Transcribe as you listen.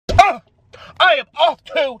I am off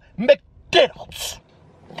to McDonald's.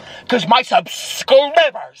 Because my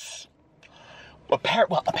subscribers.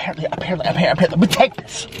 Apparently, let me take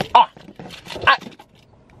this.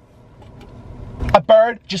 A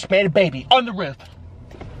bird just made a baby on the roof.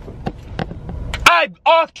 I'm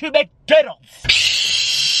off to McDonald's.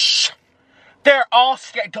 Shh. They're all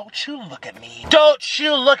scared. Don't you look at me. Don't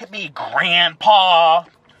you look at me, Grandpa.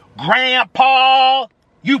 Grandpa.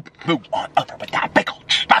 You move on over with that big old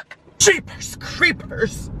truck. Jeepers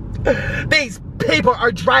creepers. These people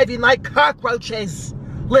are driving like cockroaches.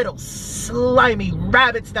 Little slimy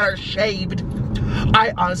rabbits that are shaved.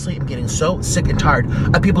 I honestly am getting so sick and tired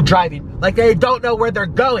of people driving like they don't know where they're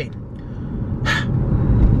going.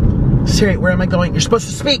 Siri, where am I going? You're supposed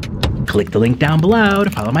to speak. Click the link down below to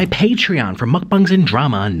follow my Patreon for mukbangs and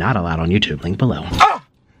drama not allowed on YouTube. Link below. Oh!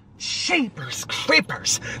 Jeepers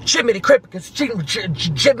creepers. Jiminy Crickets.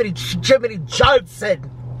 Jiminy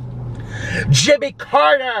Johnson. Jimmy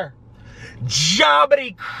Carter.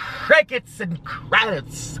 Jiminy Crickets and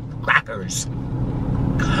crackers.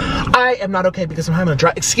 I am not okay because I'm having a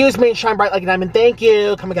drive. Excuse me, shine bright like a diamond. Thank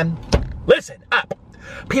you. Come again. Listen up.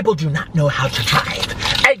 People do not know how to drive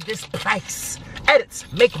in this place. And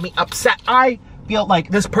it's making me upset. I feel like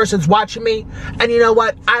this person's watching me. And you know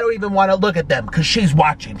what? I don't even want to look at them because she's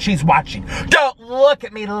watching. She's watching. Don't look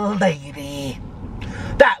at me, lady.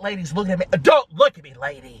 That lady's looking at me. Don't look at me,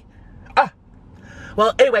 lady.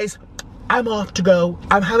 Well, anyways, I'm off to go.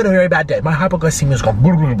 I'm having a very bad day. My hypoglycemia is going.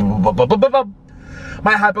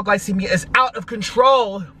 My hypoglycemia is out of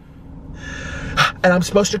control. And I'm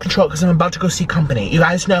supposed to control it because I'm about to go see company. You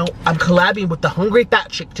guys know I'm collabing with the Hungry Fat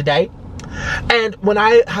Chick today. And when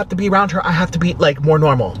I have to be around her, I have to be like more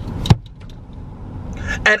normal.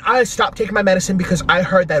 And I stopped taking my medicine because I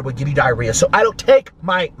heard that it would give you diarrhea. So I don't take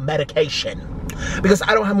my medication because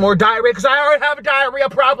I don't have more diarrhea because I already have a diarrhea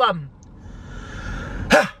problem.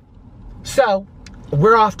 So,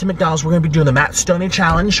 we're off to McDonald's. We're going to be doing the Matt Stonie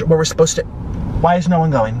challenge where we're supposed to... Why is no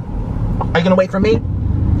one going? Are you going to wait for me?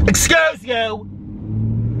 Excuse you!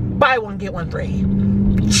 Buy one, get one free.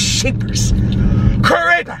 Cheapers.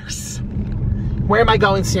 Creepers. Where am I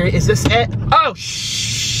going, Siri? Is this it? Oh,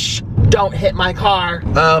 shh. Don't hit my car.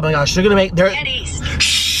 Oh my gosh, they're going to make... Head east.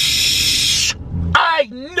 Shh. I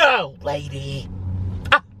know, lady.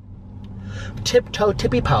 Tiptoe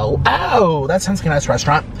Tippy Po. Oh, that sounds like a nice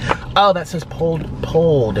restaurant. Oh, that says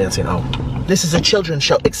pole dancing. Oh, this is a children's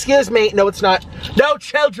show. Excuse me. No, it's not. No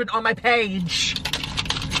children on my page.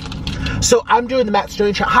 So I'm doing the Matt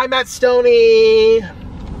Stonie challenge. Hi, Matt Stonie.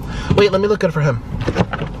 Wait, let me look good for him.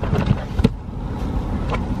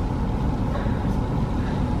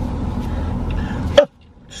 Oh,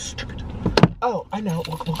 stupid. Oh, I know.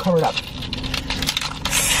 We'll cover it up.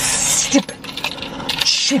 Stupid.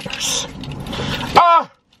 Cheapers.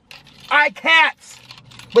 Oh, I can't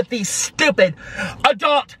with these stupid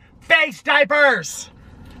adult face diapers.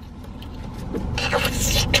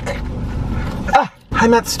 Hi,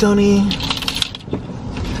 Matt Stonie.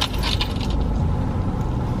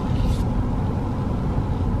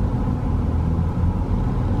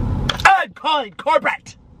 I'm calling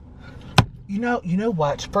corporate. You know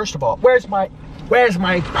what? First of all, where's my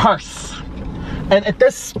purse? And if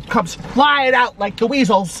this comes flying out like the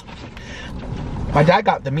weasels. My dad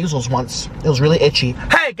got the measles once. It was really itchy.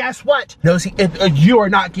 Hey, guess what? Nosy, if you are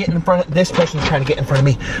not getting in front of... This person's trying to get in front of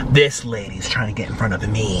me. This lady's trying to get in front of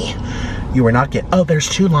me. You are not getting... Oh, there's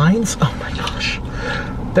 2 lines? Oh my gosh.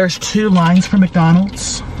 There's 2 lines for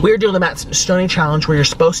McDonald's. We're doing the Matt Stonie challenge where you're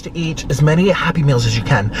supposed to eat as many Happy Meals as you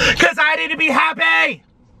can. Because I need to be happy!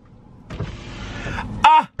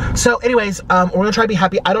 So anyways, we're gonna try to be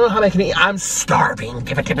happy. I don't know how I can eat. I'm starving.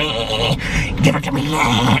 Give it to me. Give it to me.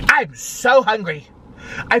 I'm so hungry.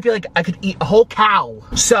 I feel like I could eat a whole cow.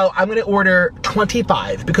 So I'm gonna order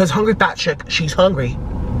 25 because Hungry Fat Chick, she's hungry.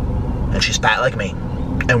 And she's fat like me.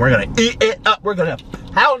 And we're gonna eat it up. We're gonna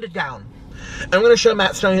pound it down. And I'm gonna show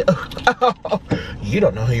Matt Stonie. Oh, you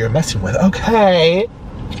don't know who you're messing with. Okay.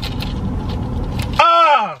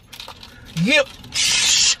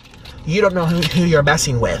 You don't know who you're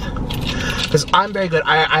messing with. Because I'm very good.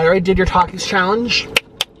 I already did your Takis challenge.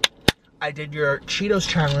 I did your Cheetos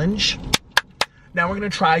challenge. Now we're going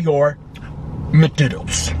to try your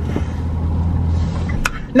McDonald's.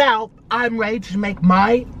 Now, I'm ready to make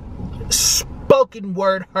my spoken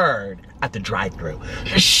word heard at the drive-thru.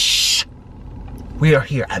 Shh! We are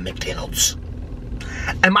here at McDonald's.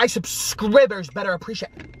 And my subscribers better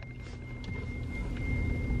appreciate it.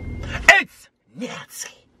 It's Nancy.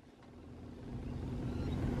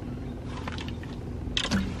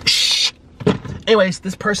 Anyways,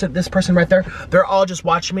 this person right there, they're all just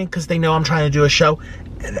watching me because they know I'm trying to do a show.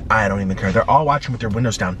 I don't even care. They're all watching with their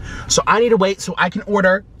windows down. So I need to wait so I can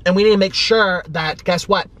order, and we need to make sure that, guess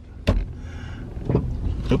what?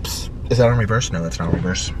 Oops. Is that on reverse? No, that's not on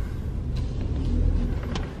reverse.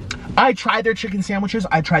 I tried their chicken sandwiches.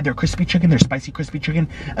 I tried their crispy chicken, their spicy crispy chicken,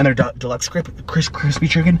 and their deluxe crispy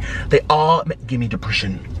chicken. They all give me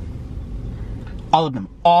depression. All of them.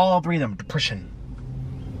 All three of them. Depression.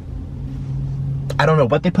 I don't know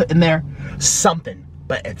what they put in there. Something.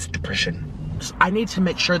 But it's depression. So I need to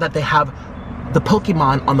make sure that they have the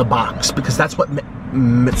Pokemon on the box, because that's what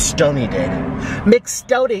Matt Stonie did.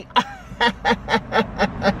 McStonie.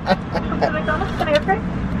 McDonald's, can I upgrade?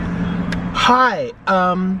 Hi,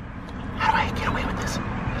 how do I get away with this?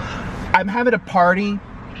 I'm having a party,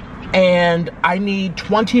 and I need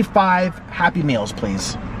 25 Happy Meals,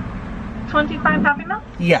 please. 25 Happy Meals?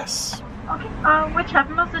 Yes. Okay, which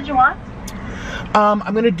Happy Meals did you want?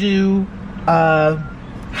 I'm gonna do,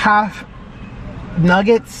 half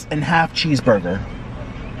nuggets and half cheeseburger.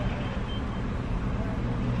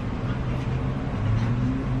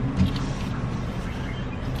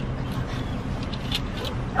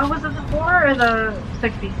 Oh, was it the 4 or the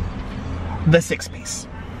 6 piece? The 6 piece.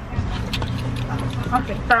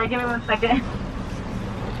 Okay, sorry, give me 1 second.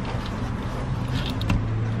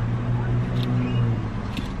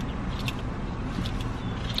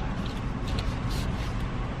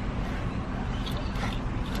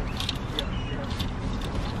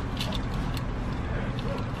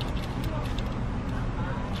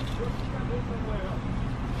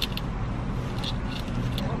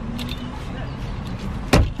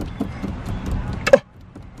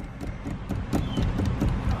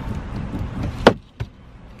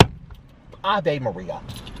 Ave Maria.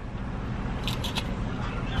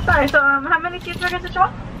 Sorry, so how many cheeseburgers did you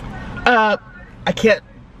want? I can't.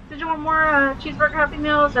 Did you want more cheeseburger Happy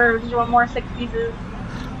Meals, or did you want more 6 pieces?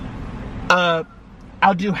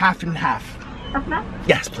 I'll do half and half. Half and half?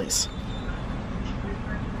 Yes, please.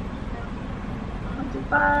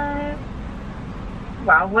 25.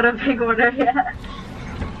 Wow, what a big order, yeah.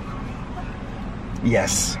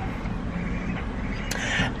 Yes.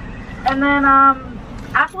 And then,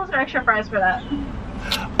 apples or extra fries for that?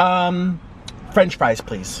 French fries,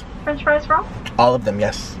 please. French fries for all? All of them,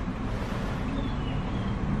 yes.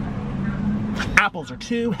 Apples are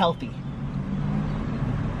too healthy.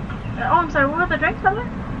 Oh, I'm sorry, what were the drinks on there?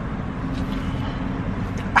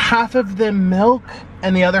 Half of them milk,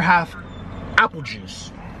 and the other half apple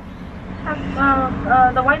juice.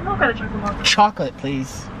 The white milk or the chocolate milk? Chocolate,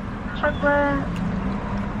 please. Chocolate.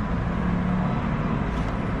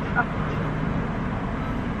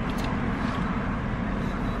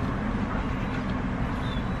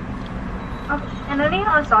 And any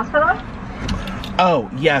sauce, by the way?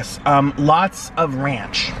 Oh, yes. Lots of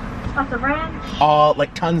ranch. Lots of ranch? All,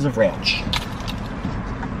 like, tons of ranch.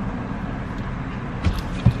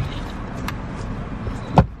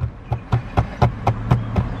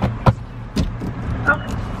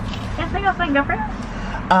 Okay. Anything else I can get for you?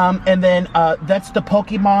 And then, that's the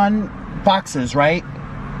Pokemon boxes, right?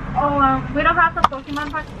 Oh, we don't have the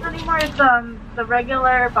Pokemon boxes anymore. It's, the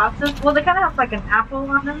regular boxes. Well, they kind of have, like, an apple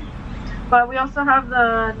on them. But we also have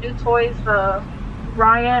the new toys, the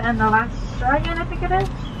Riot and the Last Dragon, I think it is.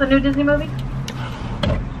 The new Disney movie.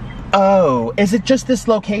 Oh, is it just this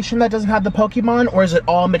location that doesn't have the Pokemon, or is it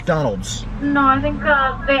all McDonald's? No, I think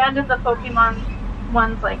they ended the Pokemon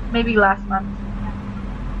ones, like, maybe last month.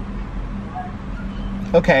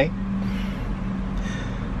 Okay.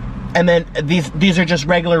 And then these are just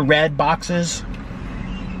regular red boxes?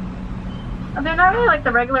 They're not really like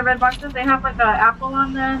the regular red boxes. They have like an apple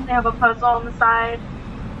on them. They have a puzzle on the side.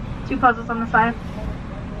 2 puzzles on the side.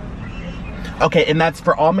 Okay, and that's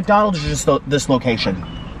for all McDonald's or just this location?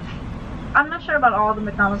 I'm not sure about all the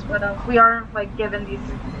McDonald's, but we are like given these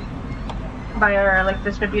by our like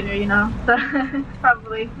distributor, you know. So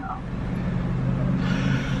probably.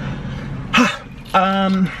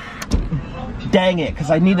 Dang it,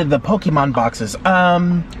 because I needed the Pokemon boxes.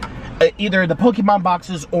 Either the Pokemon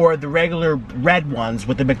boxes or the regular red ones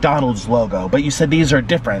with the McDonald's logo. But you said these are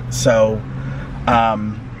different, so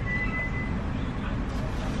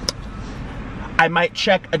I might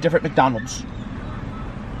check a different McDonald's.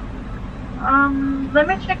 Let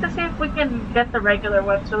me check to see if we can get the regular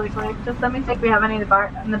ones really quick. Just let me see if we have any in the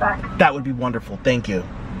back. That would be wonderful. Thank you.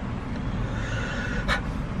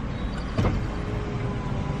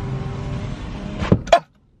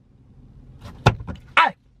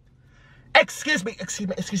 Excuse me.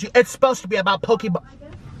 It's supposed to be about Pokemon.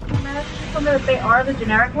 They are the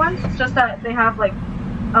generic ones. It's just that they have like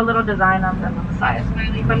a little design on them on the side.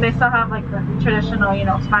 But they still have like the traditional, you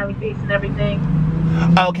know, smiley face and everything.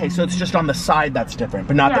 Okay, so it's just on the side that's different,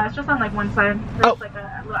 but not Yeah, it's just on like one side. There's like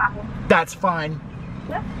a little apple. That's fine.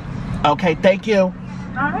 Yeah. Okay, thank you. All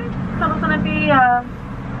right. So it's gonna be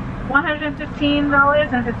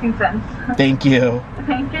 $115.15. Thank you.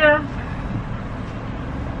 Thank you.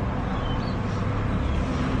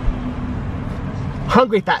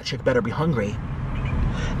 Hungry fat chick better be hungry.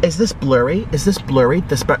 Is this blurry? Is this blurry?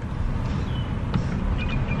 This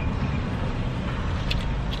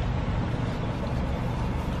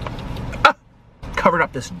covered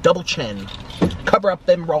up this double chin. Cover up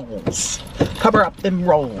them rolls. Cover up them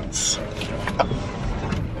rolls. I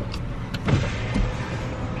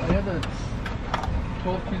have the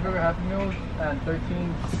 12 cheeseburger Happy Meals and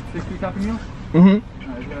 13 6-piece Happy Meals. Mm-hmm.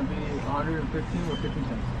 It's gonna be 115 or 15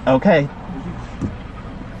 cents. Okay.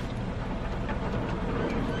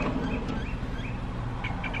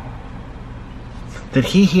 Did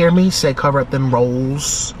he hear me say cover up them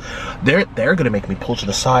rolls? They're gonna make me pull to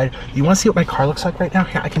the side. You wanna see what my car looks like right now?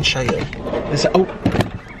 Here, I can show you. Oh,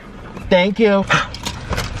 thank you.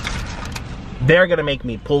 They're gonna make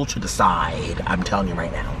me pull to the side. I'm telling you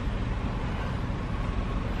right now.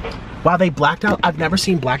 Wow, they blacked out. I've never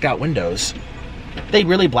seen blacked out windows. They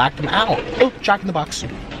really blacked them out. Oh, Jack in the Box. You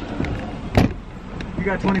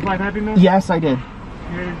got 25 Happy Meals? Yes, I did.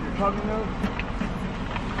 Here's your coffee milk.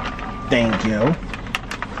 Thank you.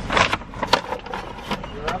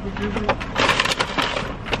 Your apple juice.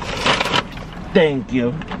 Thank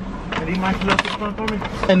you. Any mashed potatoes front for me?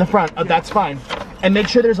 In the front. Oh, that's fine. And make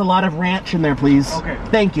sure there's a lot of ranch in there, please. Okay.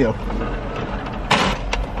 Thank you.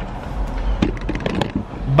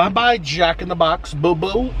 Bye-bye, Jack in the Box,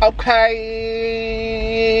 boo-boo.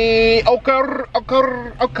 Okay. Okay.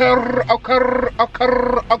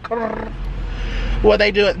 What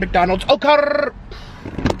they do at McDonald's. Okay.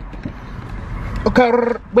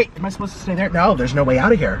 Wait, am I supposed to stay there? No, there's no way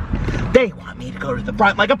out of here. They want me to go to the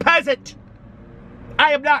front like a peasant.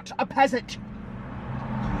 I am not a peasant.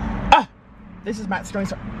 This is Matt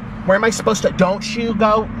Stonie. Where am I supposed to? Don't you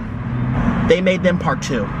go? They made them part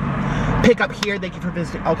 2. Pick up here. Thank you for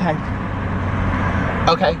visiting. Okay.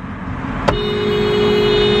 Okay.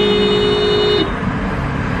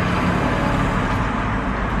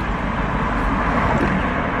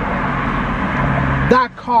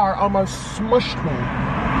 That car almost smushed me.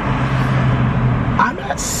 I'm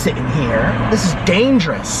not sitting here. This is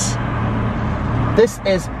dangerous. This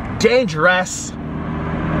is dangerous.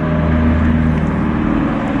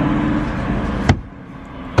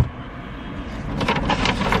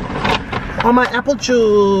 Oh, my apple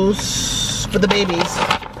juice for the babies.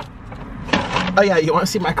 Oh yeah, you want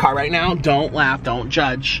to see my car right now? Don't laugh, don't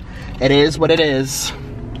judge. It is what it is.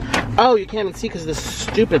 Oh, you can't even see because of this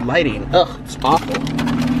stupid lighting. Ugh, it's awful.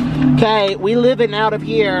 Okay, we living out of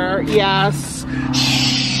here. Yes.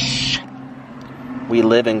 Shh. We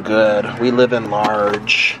live in good. We live in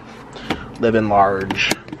large. Live in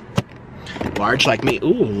large. Large like me.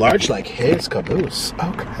 Ooh, large like his caboose.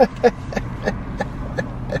 Okay.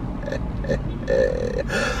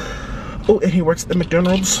 Oh, and he works at the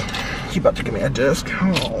McDonald's. He about to give me a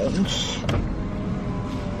discount.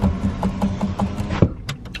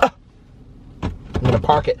 Oh, I'm gonna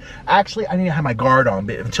park it. Actually, I need to have my guard on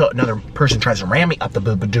until another person tries to ram me up the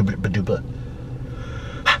boo-ba-doo-ba-doo-ba.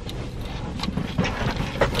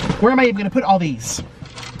 Where am I even gonna put all these?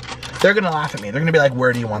 They're gonna laugh at me. They're gonna be like,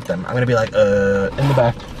 where do you want them? I'm gonna be like, in the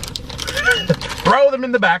back. Throw them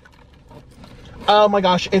in the back. Oh my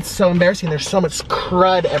gosh, it's so embarrassing. There's so much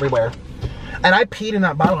crud everywhere. And I peed in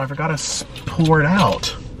that bottle. I forgot to pour it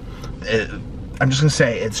out. I'm just gonna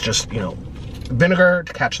say it's just, you know, vinegar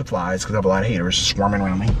to catch the flies because I have a lot of haters swarming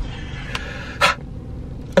around me.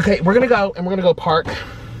 Okay, we're gonna go and we're gonna go park.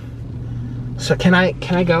 So can I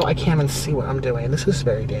go? I can't even see what I'm doing. This is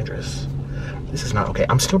very dangerous. This is not okay.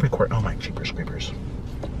 I'm still recording. Oh my jeepers creepers.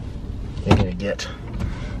 I'm gonna get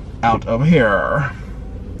out of here.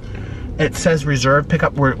 It says reserve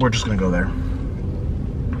pickup. We're just gonna go there.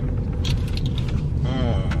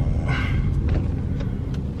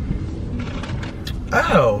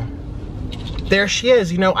 Oh, there she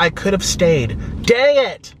is. You know, I could have stayed. Dang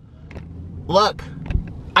it! Look,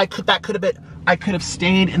 I could have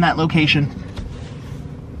stayed in that location.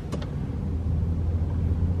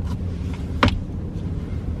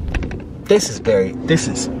 I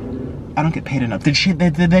don't get paid enough.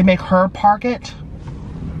 Did they make her park it?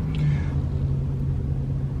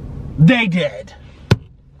 They did.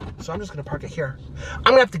 So I'm just gonna park it here. I'm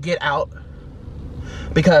gonna have to get out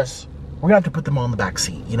because we're gonna have to put them all in the back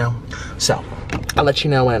seat, you know? So I'll let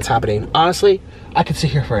you know when it's happening. Honestly, I could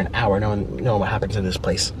sit here for an hour knowing what happens in this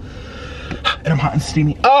place. And I'm hot and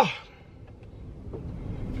steamy. Oh!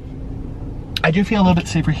 I do feel a little bit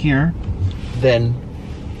safer here than...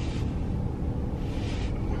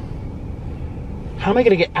 How am I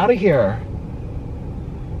gonna get out of here?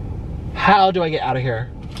 How do I get out of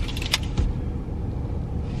here?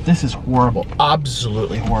 This is horrible,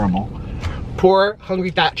 absolutely horrible. Poor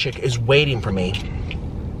hungry fat chick is waiting for me.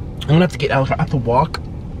 I'm gonna have to get out, I have to walk.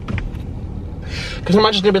 Cause I'm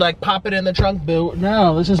not just gonna be like, pop it in the trunk, boo.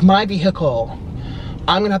 No, this is my vehicle.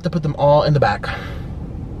 I'm gonna have to put them all in the back.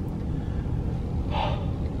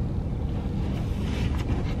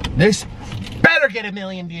 This better get 1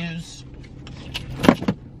 million views.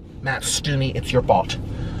 Matt Stonie, it's your fault.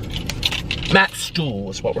 Matt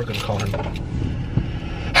Stool is what we're gonna call him.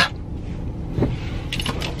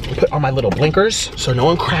 Put on my little blinkers so no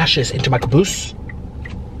one crashes into my caboose.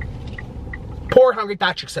 Poor hungry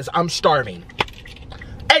fat chick says, I'm starving.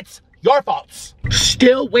 It's your faults.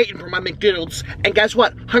 Still waiting for my McDonald's, and guess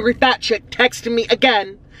what? Hungry fat chick texted me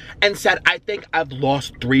again and said, I think I've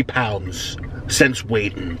lost 3 pounds since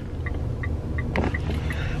waiting.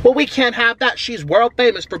 Well, we can't have that. She's world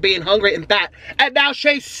famous for being hungry and fat, and now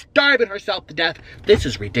she's starving herself to death. This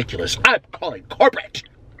is ridiculous. I'm calling corporate.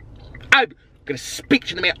 I'm gonna speak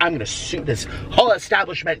to the man. I'm gonna sue this whole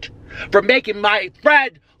establishment for making my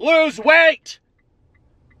friend lose weight.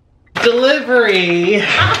 Delivery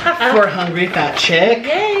for hungry fat chick.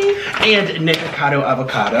 Yay. And Nikocado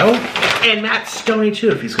avocado. And Matt Stonie too,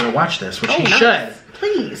 if he's gonna watch this, which he should.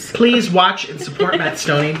 Please watch and support Matt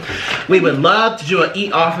Stonie. We would love to do an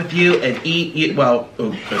eat off with you and eat, well,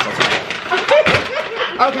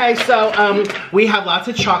 okay, so we have lots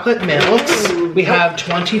of chocolate milks. We have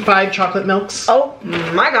 25 chocolate milks. Oh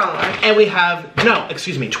my God. And we have, no,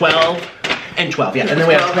 excuse me, 12 and 12, yeah. And then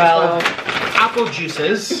we have 12 apple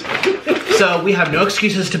juices. So we have no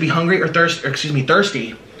excuses to be hungry or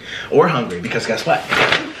thirsty or hungry, because guess what?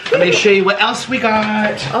 Let me show you what else we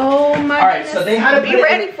got. Oh my God. All right, so they had to be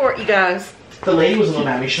ready for it, you guys. The lady was a little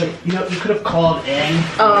mad at me. She's like, you know, you could have called in.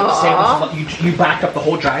 You backed up the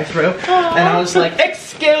whole drive-through. And I was like,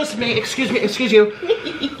 excuse you.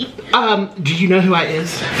 Do you know who I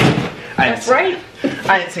is? That's right.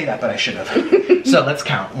 I didn't say that, but I should have. So let's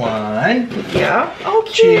count. 1. Yeah. Oh,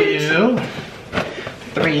 cute. 2,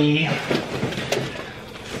 3,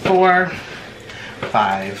 4,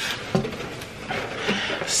 5,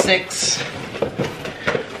 6.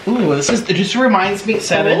 Ooh, this just reminds me.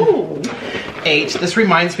 7. Ooh. 8. This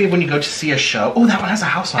reminds me of when you go to see a show. Oh, that one has a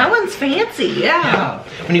house on it. That one's fancy, yeah.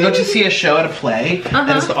 When you go to see a show at a play, and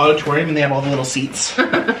it's the auditorium and they have all the little seats.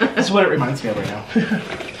 That's what it reminds me of right now.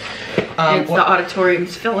 The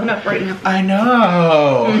auditorium's filling up right now. I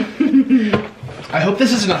know. I hope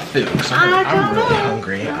this is enough food, because I'm really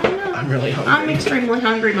hungry. I'm really hungry. I'm extremely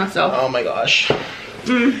hungry myself. Oh my gosh.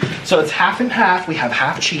 So it's half and half. We have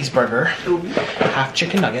half cheeseburger, half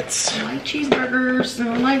chicken nuggets. I like cheeseburgers.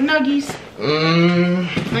 I like nuggies.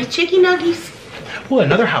 My chicken nuggies. Oh,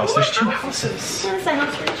 another house. There's 2 houses. What's the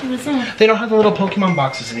house Richie was in? They don't have the little Pokemon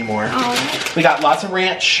boxes anymore. Oh. We got lots of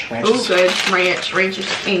ranch. Oh, good. Ranch. Ranch is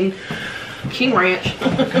king. King Ranch. Oh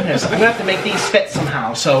my goodness. I'm gonna have to make these fit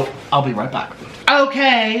somehow, so I'll be right back.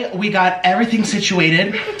 Okay, we got everything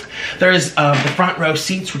situated. There's the front row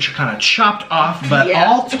seats, which are kind of chopped off, but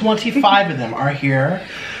all 25 of them are here.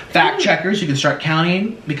 Fact checkers, you can start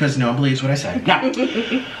counting because no one believes what I said. Yeah.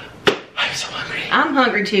 I'm so hungry. I'm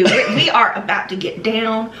hungry too. We are about to get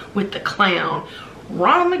down with the clown.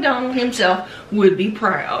 Ronald McDonald himself would be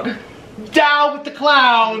proud. Down with the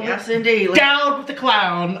clown. Yes, indeed. Down with the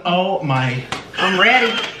clown. Oh my. I'm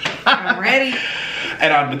ready. I'm ready.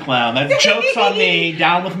 And I'm the clown. That joke's on me.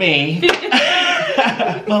 Down with me.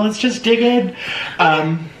 Well, let's just dig in.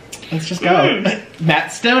 Let's just go.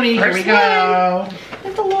 Matt Stonie, here we go.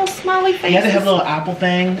 With the little smiley face. Yeah, they have a little apple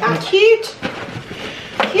thing. How cute.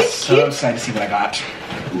 So excited to see what I got.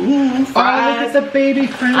 Ooh, fries. Oh, look at the baby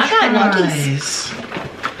French I got fries.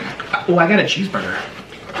 Oh, I got a cheeseburger.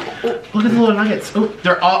 Look at the little nuggets. Oh,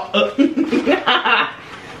 they're all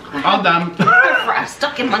all done. Fries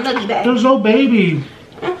stuck in my nuggie bag. They're so baby.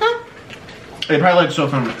 They probably look so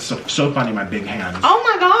funny in my big hands. Oh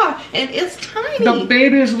my gosh, it is tiny. The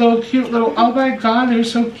baby's little cute little. Oh my god, they're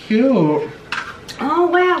so cute. Oh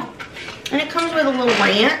wow, and it comes with a little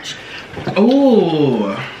ranch.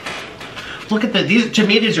 Oh, look at these. To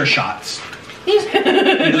me, these are shots. I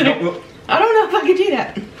don't know if I could do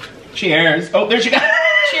that. Cheers. Oh, there she goes.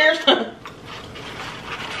 Cheers.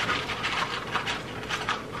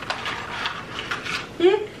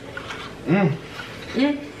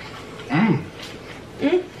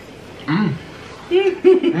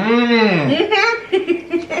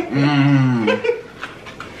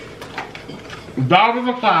 Dog of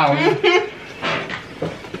a cloud.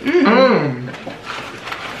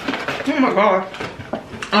 God.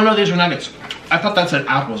 Oh no, these are nuggets. I thought that said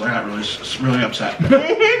apples. I got really upset.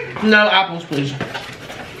 No apples, please.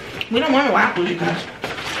 We don't want no apples, you guys.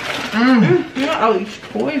 Look at all these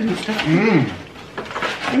toys and stuff.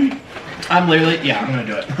 I'm literally, yeah, I'm gonna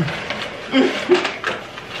do it.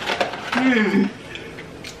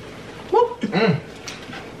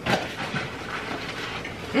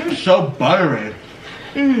 So buttery.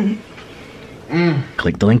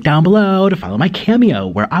 Click the link down below to follow my Cameo,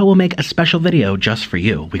 where I will make a special video just for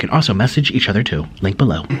you. We can also message each other too. Link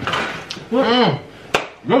below.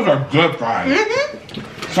 Those are good fries.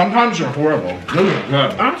 Sometimes they're horrible. Those are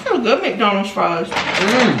good. I'm so good McDonald's fries.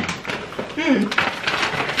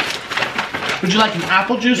 Would you like an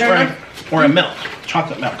apple juice or a milk?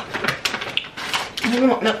 Chocolate milk. You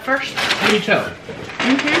want milk first? Me too.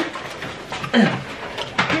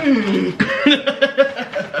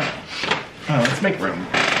 Oh, let's make room.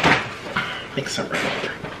 Make some room.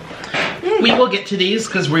 We will get to these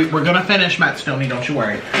because we're gonna finish Matt Stonie, don't you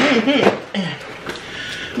worry.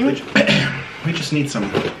 We just need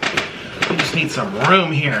some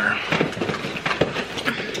room here.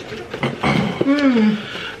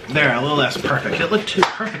 There, a little less perfect. It looked too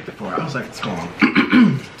perfect before. I was like, what's going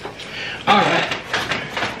on? Alright.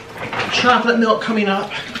 Chocolate milk coming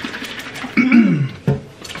up.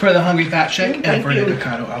 For the Hungry Fat Chick and for the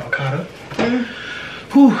Nikocado avocado.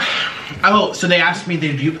 Whew. Oh, so they asked me,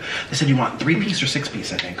 they said you want 3-piece or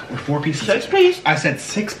 6-piece, I think, or 4 pieces. 6-piece. I said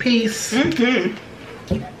 6-piece. Oh,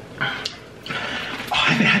 I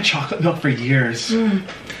haven't had chocolate milk for years.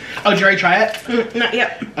 Oh, did you already try it? Not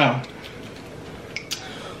yet. Oh.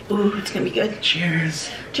 Ooh, it's gonna be good. Cheers.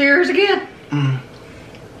 Cheers again.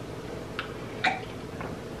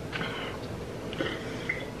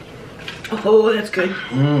 Oh, that's good.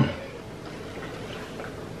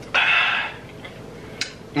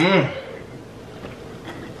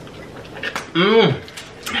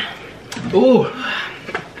 Ooh.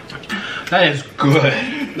 That is good.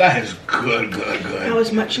 That is good. That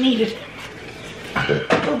was much needed.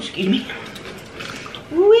 Oh, excuse me.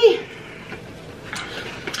 Wee.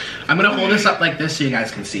 I'm gonna hold this up like this so you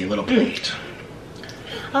guys can see a little plate.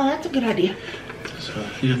 Oh, that's a good idea. So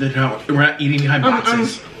we're not eating behind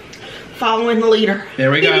boxes. Following the leader.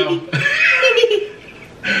 There we go.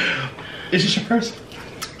 Is this your first?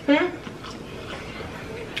 Oh,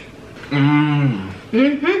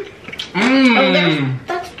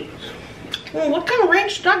 that's. Well, what kind of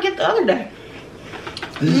ranch did I get the other day?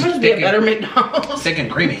 This must be a better McDonald's. Thick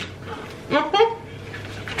and creamy.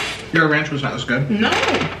 Your ranch was not as good. No.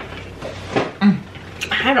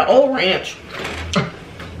 I had an old ranch.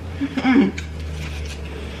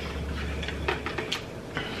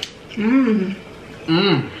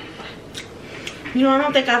 You know, I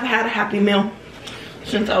don't think I've had a Happy Meal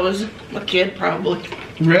since I was a kid, probably.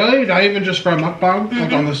 Really? Not even just for a mukbang?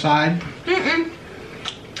 Like on the side?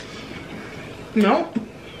 Nope.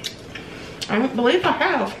 I don't believe I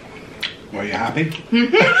have. Were you happy?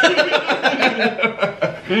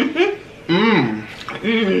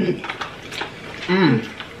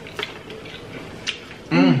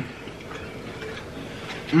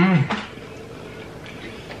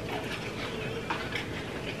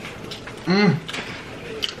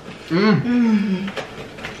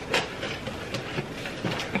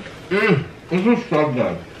 This is so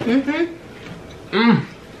good.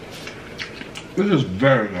 This is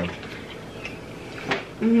very good.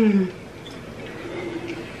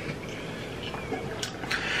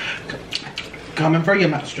 Coming for you,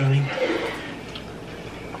 Matt Stonie.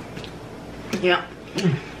 Yeah.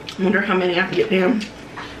 Wonder how many I can get down.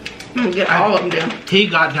 I'm gonna get all of them down. He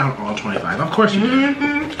got down all 25. Of course he did.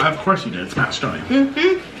 Of course he did. It's Matt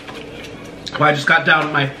Stonie. Well, I just got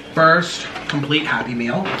down my first complete Happy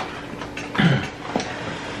Meal.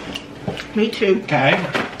 Me too. Okay.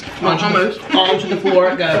 Almost. Onto the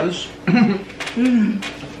floor it goes.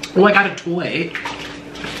 Oh, I got a toy.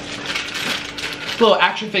 Little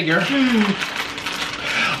action figure.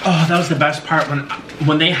 Oh, that was the best part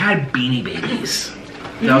when they had Beanie Babies.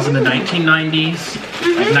 That was in the 1990s,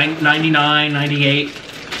 like 99, 98.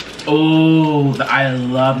 Oh, I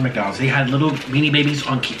loved McDonald's. They had little Beanie Babies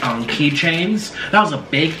on keychains. That was a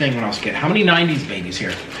big thing when I was a kid. How many 90s babies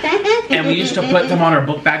here? And we used to put them on our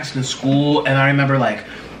book bags in school. And I remember like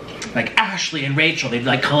Ashley and Rachel, they'd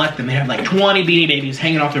like collect them. They had like 20 Beanie Babies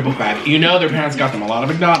hanging off their book bag. You know their parents got them a lot of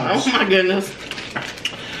McDonald's. Oh my goodness.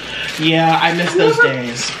 Yeah, I miss those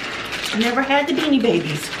days. I never had the Beanie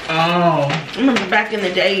Babies. Oh. I remember back in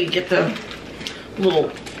the day, you get the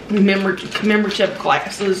little membership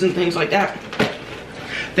classes and things like that.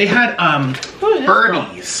 They had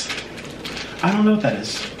Birdies. I don't know what that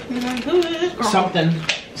is. Who is this girl?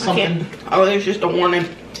 something. Oh, there's just a warning.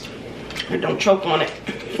 And don't choke on it.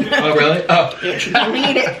 Oh, really? Oh. Yes, you don't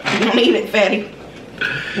eat it. You don't eat it, fatty.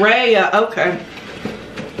 Ray, okay.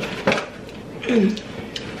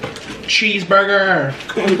 Cheeseburger.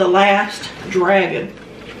 And the last dragon.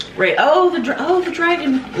 Ray, the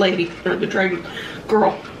dragon lady, or the dragon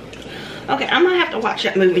girl. Okay, I'm gonna have to watch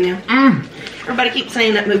that movie now. Everybody keeps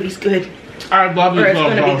saying that movie's good. I love these Or it's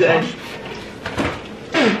little gonna be good.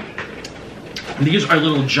 These are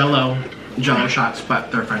little jello shots,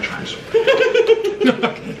 but they're french fries.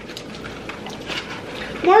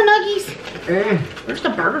 More nuggies. Where's the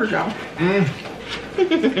burgers, y'all?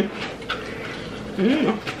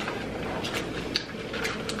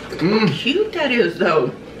 How cute that is, though.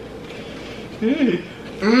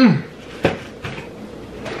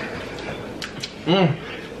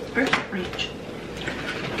 Where's the ranch?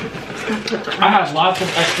 I have lots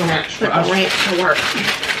of extra ranch for Put us. the ranch to work.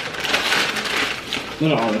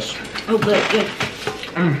 Look at all this. Oh, good, good.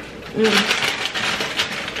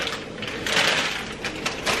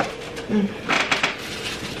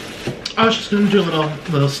 I was just gonna do a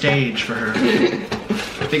little stage for her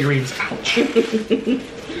figurines. Ouch.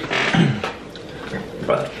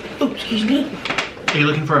 But Oh, excuse me. are you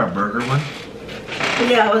looking for a burger one?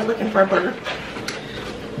 Yeah, I was looking for a burger.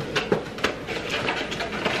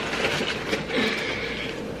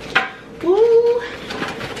 Woo!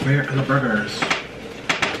 Where are the burgers?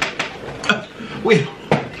 Wait.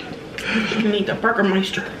 You need the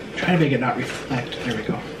Burgermeister. Try to make it not reflect. There we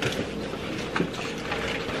go.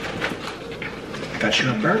 Got you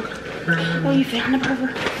a burger. Oh, you found the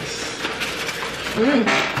burger.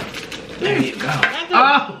 There you go.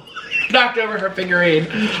 Oh! Knocked over her figurine.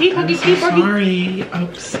 Keep I'm boogie, so keep boogie. sorry.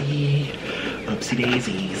 Oopsie. Oopsie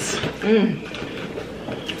daisies.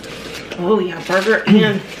 Oh yeah, burger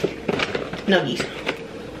and nuggies.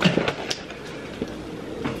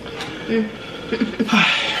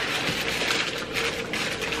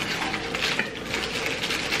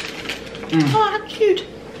 Oh, how cute.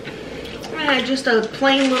 Just a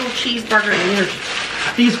plain little cheeseburger in yours.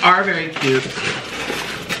 These are very cute.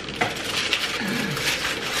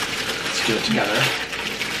 Let's do it together.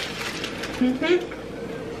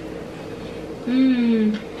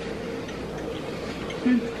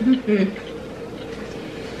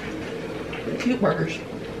 Cute burgers.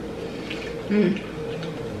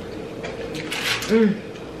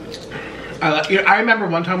 I remember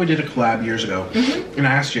one time we did a collab years ago, and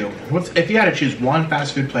I asked you, if you had to choose one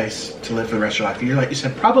fast food place to live for the rest of your life, you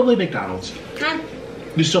said probably McDonald's.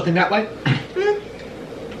 You still think that way?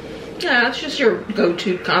 Yeah, it's just your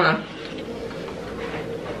go-to kind of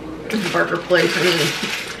burger place. I mean,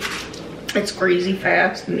 it's crazy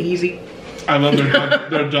fast and easy. I love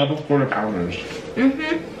their double quarter pounders.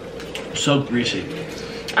 So greasy.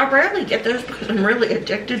 I rarely get those because I'm really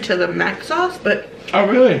addicted to the mac sauce, but Oh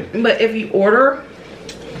really? But if you order,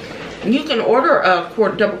 you can order a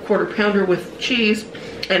double quarter pounder with cheese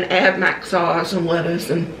and add mac sauce and lettuce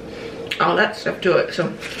and all that stuff to it. So,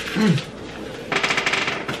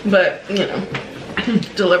 but you know,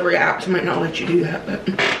 delivery apps might not let you do that, but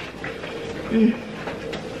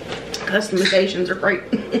customizations are great.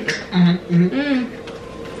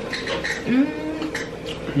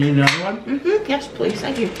 You need another one? Yes, please.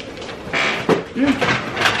 Thank you.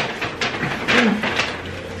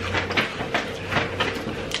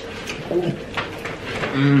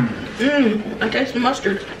 I taste the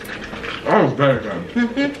mustard. Oh, very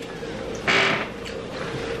good.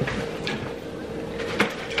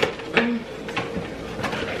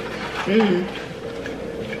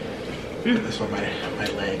 This one, my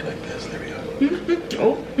leg like this. There we go.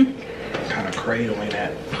 Oh, Kind of cradling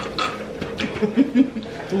it.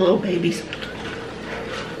 little babies.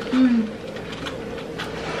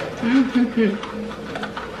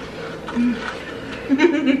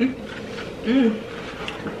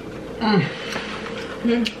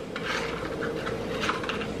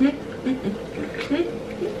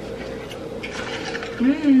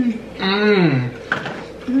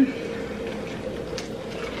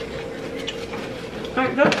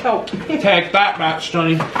 That's help. Take that, Matt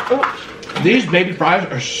Stonie. These baby fries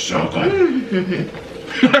are so good.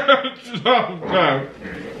 So good.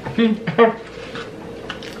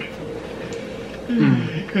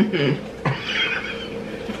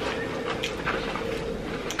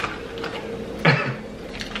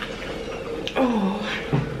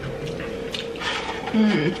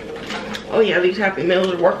 Oh yeah, these Happy Meals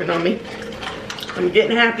are working on me. I'm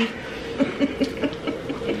getting happy.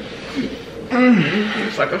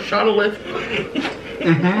 It's like a shot of lift.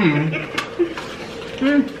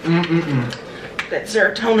 That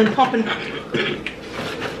serotonin pumping.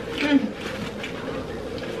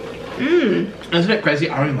 Isn't it crazy?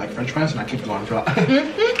 I don't even like French fries, and I keep going for that.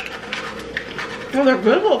 Well, they're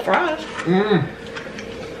good little fries.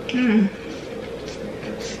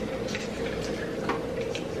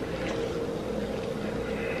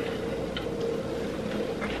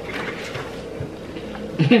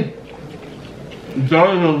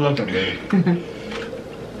 Don't even look at me.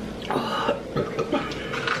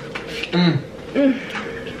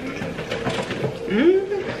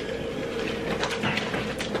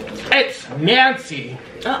 It's Nancy.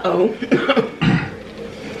 Uh-oh.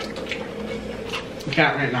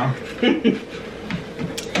 Can't right now.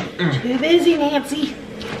 Too busy, Nancy.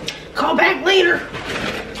 Call back later.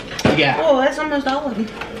 Yeah. Oh, that's almost all of them.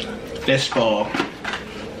 This full.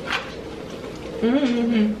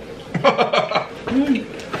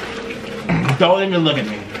 Don't even look at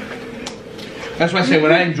me. That's why I say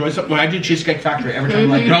when I enjoy something, when I do Cheesecake Factory, every time I'm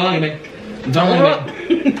like, don't look at me. Don't look at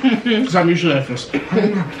me. Because I'm usually like this. I'm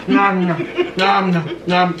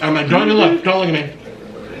like, don't even look. Don't look at me.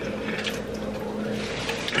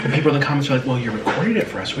 And people in the comments are like, well, you're recording it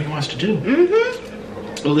for us. What do you want us to do?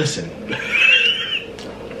 Listen.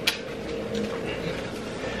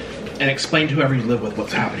 And explain to whoever you live with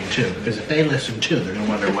what's happening too. Because if they listen too, they're gonna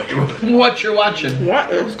wonder what you're watching. What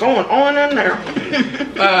is going on in there?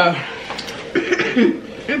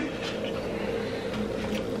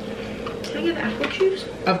 Can I get apple juice?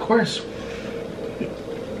 Of course.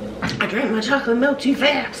 I drank my chocolate milk too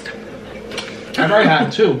fast. I've already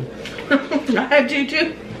had two. I had two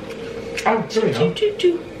too. Oh, here we go.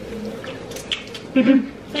 Two.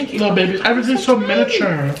 Thank you. No, baby, everything's so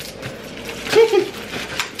miniature.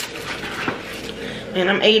 And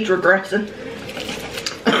I'm age regressing.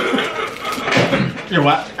 You're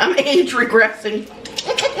what? I'm age regressing.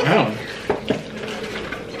 Oh.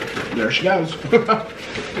 There she goes.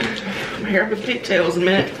 My hair with pigtails in a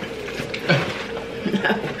minute.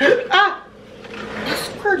 Ah! That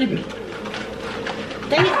squirted me.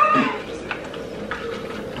 Dang it.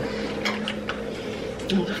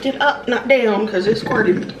 Lift it up, not down, because it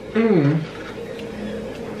squirted me.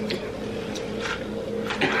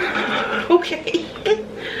 Okay.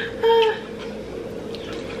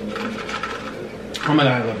 Oh my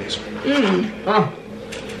god, I love these.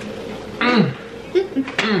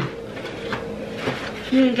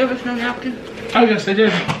 You didn't give us no napkin? Oh yes, they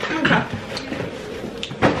did. Okay.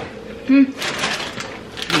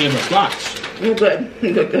 They gave us lots. Good.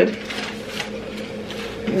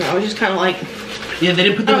 I was just kind of like, Yeah, they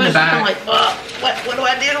didn't put them in the bag. like, what do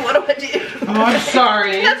I do? What do I do? Oh, I'm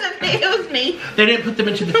sorry. It was me. They didn't put them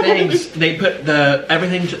into the things. They put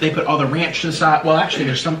they put all the ranch to the side. Well, actually,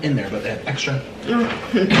 there's some in there, but they have extra.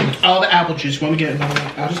 All the apple juice. Want me to get another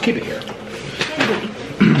one? I'll just keep it here.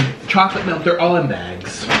 Chocolate milk. They're all in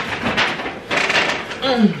bags.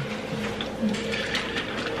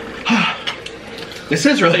 This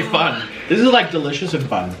is really fun. This is like delicious and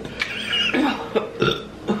fun.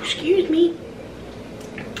 Oh, excuse me.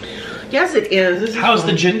 Yes, it is. This is How's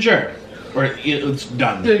fun. the ginger? Or it's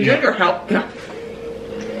done. The ginger helped. Yeah.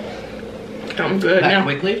 I'm good That now.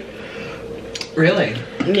 quickly? Really?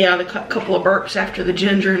 Yeah, the couple of burps after the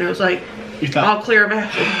ginger, and it was like You felt? all clear of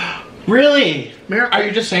acid. Really? Miracle. Are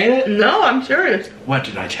you just saying it? No, I'm serious. What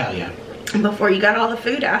did I tell you? Before you got all the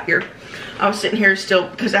food out here, I was sitting here still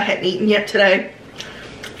because I hadn't eaten yet today.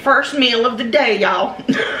 First meal of the day, y'all.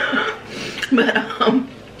 But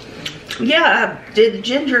yeah, I did the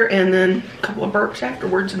ginger and then a couple of burps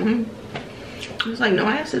afterwards, and I was like, no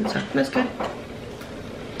acid, so that's good.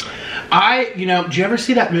 You know, did you ever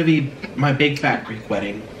see that movie, My Big Fat Greek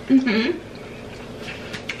Wedding?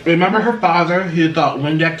 Remember her father who thought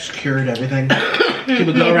Windex cured everything? He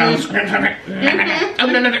would go around,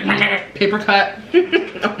 paper cut,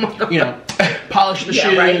 you know, polish the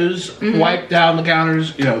shoes, wipe down the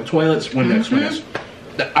counters, you know, toilets, Windex, Windex.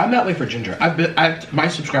 I'm that way for ginger. My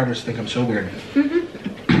subscribers think I'm so weird.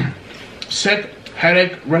 Sick,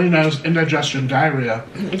 headache, runny nose, indigestion, diarrhea,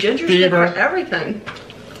 Ginger's fever. good for everything.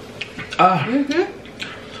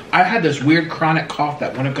 I had this weird chronic cough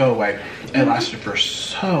that wouldn't go away. It lasted for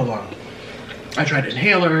so long. I tried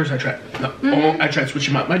inhalers. I tried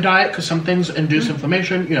switching up my diet because some things induce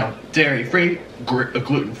inflammation. You know, dairy free,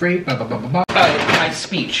 gluten free. Blah blah blah blah blah. My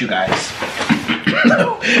speech, you guys.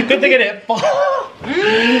 Good thing I didn't fall.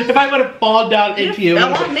 If I would have fallen down into you,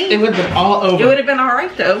 it would have been all over. It would have been all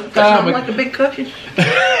right though. Because I'm like a big cushion.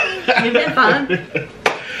 It'd been fine.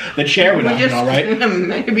 The chair would have been all right.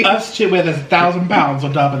 Maybe. Us two with 1,000 pounds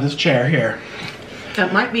on top of this chair here.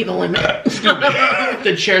 That might be the limit.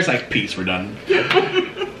 The chair's like, peace, we're done.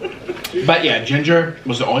 But yeah, ginger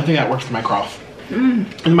was the only thing that worked for my cough.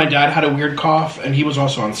 And my dad had a weird cough, and he was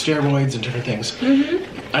also on steroids and different things.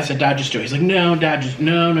 I said, Dad, just do it. He's like, no, Dad, just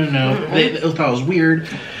no. They thought it was weird.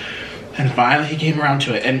 And finally he came around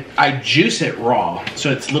to it. And I juice it raw,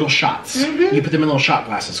 so it's little shots. You put them in little shot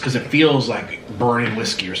glasses because it feels like burning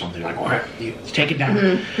whiskey or something. Like, oh, you take it down.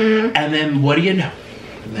 And then what do you know?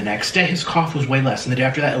 The next day his cough was way less, and the day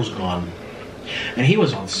after that it was gone. And he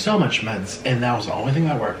was on so much meds, and that was the only thing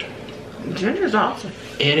that worked. Ginger's awesome.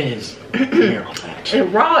 It is a miracle plant.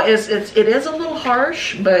 And raw it is a little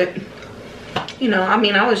harsh, but you know, I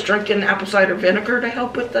mean, I was drinking apple cider vinegar to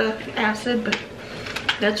help with the acid, but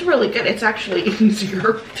that's really good. It's actually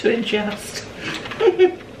easier to ingest.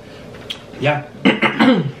 Yeah.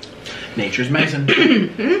 Nature's amazing.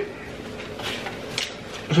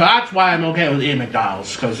 So that's why I'm okay with eating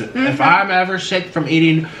McDonald's, because if I'm ever sick from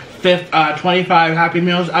eating 25 Happy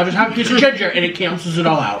Meals, I'll just have a piece of ginger and it cancels it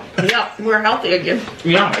all out. Yeah, we're healthy again.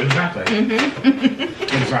 Yeah, exactly.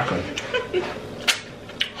 Exactly.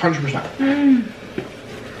 100%.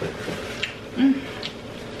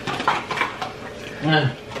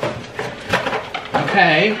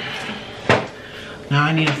 Okay. Now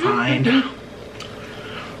I need to find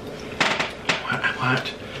what I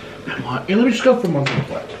want. Yeah, let me just go from one thing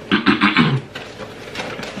quick.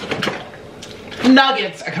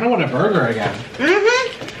 Nuggets. I kind of want a burger again.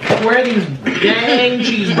 Where are these dang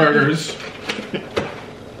cheeseburgers?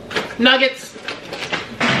 Nuggets.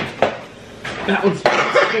 That one's.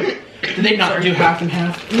 Did they not do half and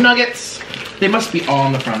half? Nuggets. They must be all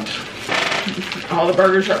in the front. All the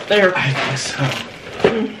burgers are up there. I think so.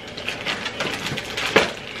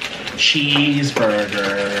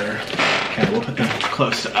 Cheeseburger. Okay, we'll put them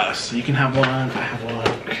close to us. So you can have one, I have one.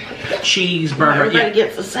 Cheeseburger. Everybody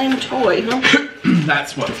gets the same toy, huh?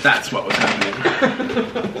 That's what was happening.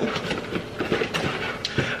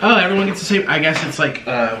 Oh, everyone gets the same. I guess it's like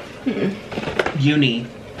uni.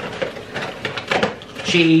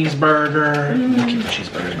 Cheeseburger. We'll keep the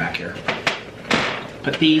cheeseburgers back here.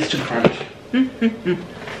 Put these to the front.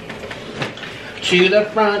 To the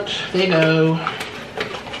front they go.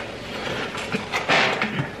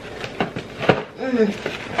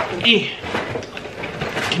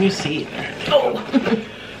 Can you see? Oh.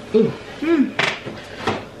 Ooh.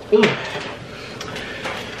 Ooh.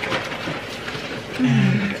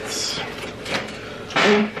 Nuggets.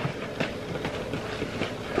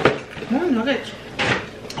 Nuggets.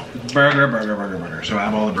 Burger. So I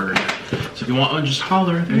have all the burgers. So if you want one, just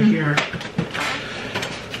holler. They're here.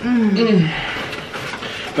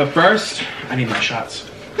 But first, I need my shots.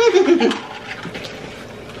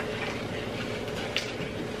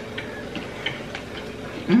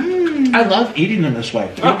 I love eating them this way.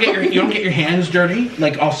 You don't get your hands dirty,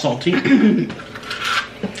 like all salty.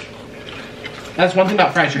 That's one thing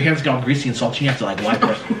about fries. Your hands get all greasy and salty. You have to like wipe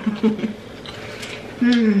it.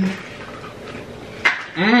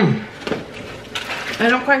 They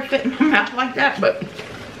don't quite fit in my mouth like that, but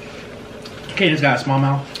Katie's got a small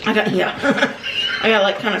mouth. I gotta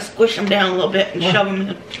like kind of squish them down a little bit and shove them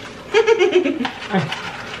in.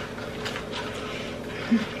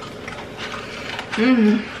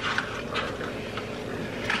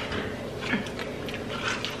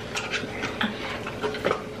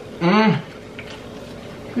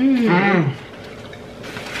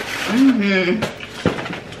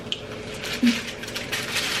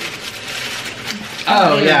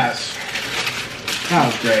 Oh yes, that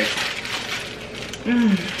was great.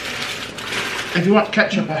 If you want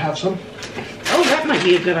ketchup, I have some. Oh, that might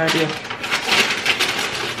be a good idea.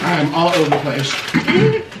 I'm all over the place.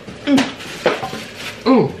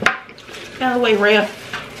 Ooh. Out of the way, Rhea.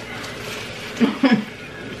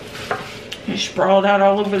 You're sprawled out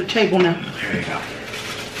all over the table now. There you go.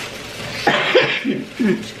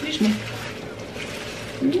 Excuse me.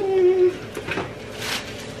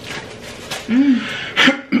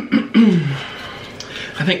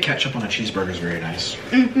 I think ketchup on a cheeseburger is very nice.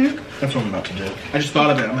 That's what I'm about to do. I just thought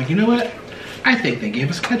of it. I'm like, you know what? I think they gave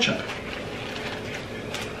us ketchup.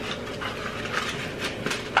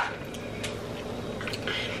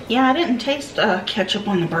 Yeah, I didn't taste ketchup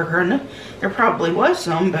on the burger. I know there probably was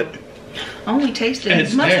some, but I only tasted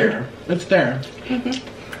It's mustard. there. It's there.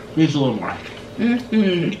 Needs a little more.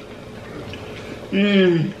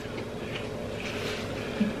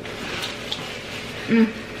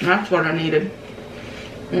 That's what I needed.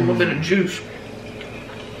 A little bit of juice.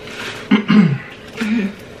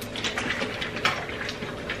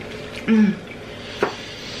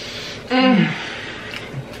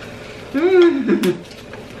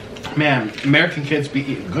 Man, American kids be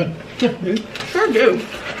eating good. Sure do.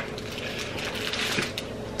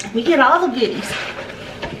 We get all the goodies.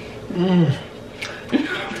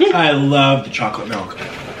 I love the chocolate milk.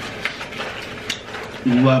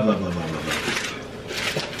 Love, love, love, love, love, love.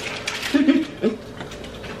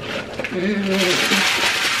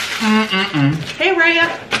 Hey, Raya.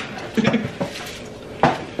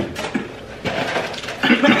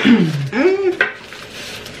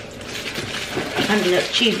 I need a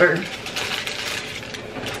cheeseburger.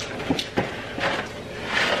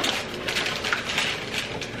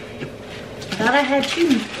 I thought I had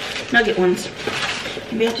 2 nugget ones.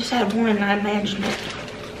 Maybe I just had one and I imagined it.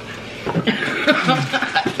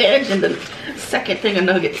 I imagined the second thing of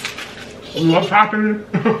nuggets. What's happening?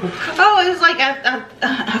 Oh, it was like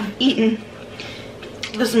I've eaten.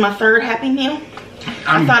 This is my 3rd Happy Meal.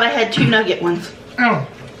 I thought I had 2 nugget ones. Oh.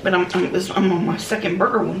 But I'm on my 2nd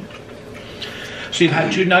burger one. So you've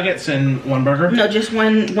had 2 nuggets and 1 burger? No, just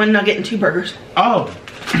one nugget and 2 burgers. Oh.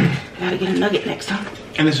 Gotta get a nugget next time.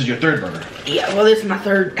 And this is your 3rd burger? Yeah, well, this is my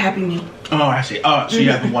 3rd Happy Meal. Oh, I see. Oh, so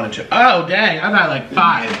you have 1 and 2. Oh, dang. I've had like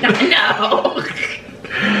 5. No.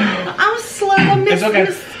 I'm slow. I miss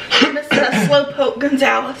Slowpoke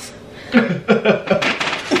Gonzalez.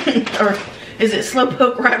 Or is it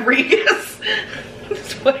Slowpoke Rodriguez?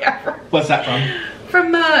 It's whatever. What's that from?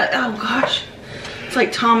 From, oh gosh. It's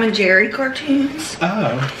like Tom and Jerry cartoons.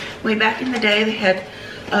 Oh. Way back in the day, they had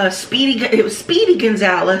it was Speedy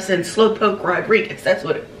Gonzalez and Slowpoke Rodriguez. That's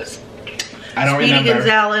what it was. I don't remember. Speedy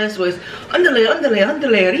Gonzalez was underlay,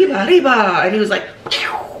 arriba, arriba. And he was like,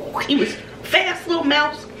 he was fast little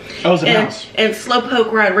mouse. Oh, it was a mouse. And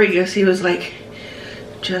Slowpoke Rodriguez, he was like,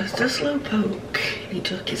 just a slowpoke. And he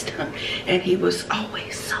took his time. And he was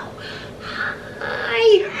always so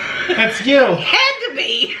high. That's you. Had to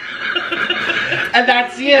be. And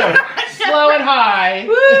that's you. Slow and high.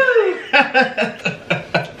 Woo.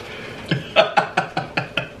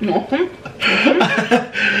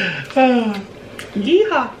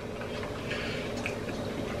 Yeehaw.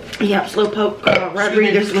 Yeah, Slowpoke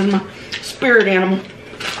Rodriguez was my spirit animal.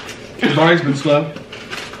 You've always been slow?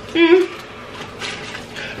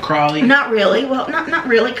 Crawly? Not really. Well, not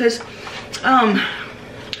really, because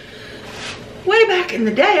way back in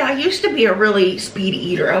the day, I used to be a really speedy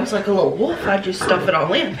eater. I was like a little wolf. I'd just stuff it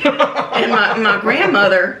all in. And my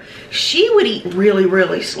grandmother, she would eat really,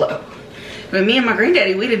 really slow. But me and my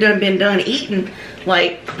granddaddy, we'd have been done eating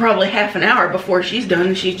like probably half an hour before she's done.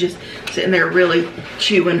 And she's just sitting there really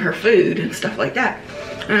chewing her food and stuff like that.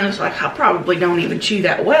 And I was like, I probably don't even chew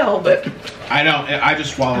that well, but I don't. I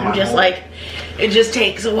just swallow. I'm just like, it just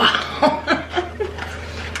takes a while.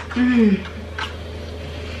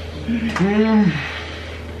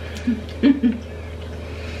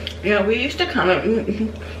 Yeah, we used to kind of,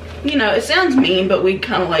 you know, it sounds mean, but we'd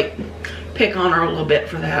kind of like pick on her a little bit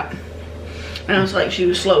for that. And I was like, she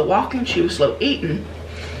was slow walking, she was slow eating.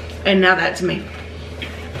 And now that's me.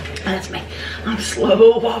 That's me. I'm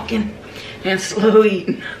slow walking and slow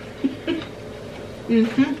eating.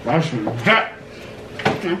 That's what you get.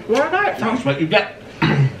 That's what you get.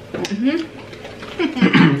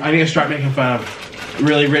 I need to start making fun of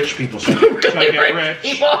really rich people so I get rich.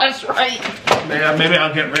 People, that's right. Yeah, maybe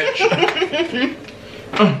I'll get rich.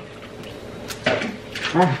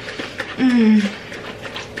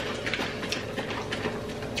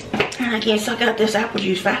 I can't suck out this apple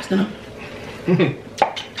juice fast enough.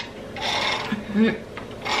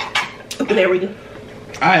 Oh, there we go.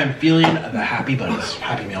 I am feeling the Happy Buddies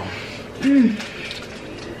Happy Meal.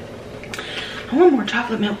 I want more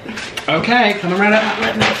chocolate milk. Okay, coming right up.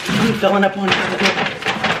 Chocolate milk. I'm filling up on chocolate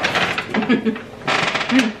milk.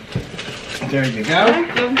 There you go.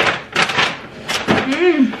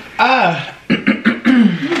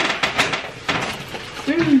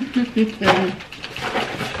 Thank you.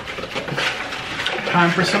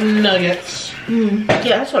 Time for some nuggets.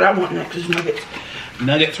 Yeah, that's what I want next is nuggets.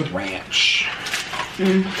 Nuggets with ranch.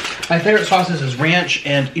 My favorite sauces is ranch,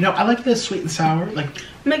 and you know I like this sweet and sour. Like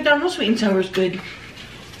McDonald's sweet and sour is good.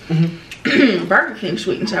 Burger King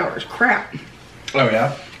sweet and sour is crap. Oh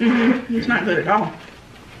yeah. It's not good at all.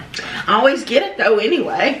 I always get it though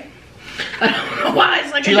anyway. I don't know why.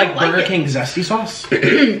 It's like Do you like Burger King zesty sauce?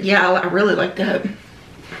 Yeah, I really like that.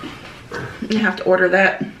 You have to order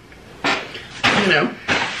that. You know,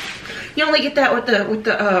 you only get that with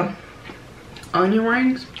the onion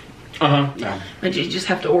rings. Yeah. And you just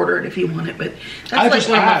have to order it if you want it. But that's like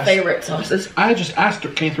one of my favorite sauces. I just asked her,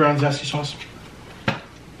 can you throw on zesty sauce?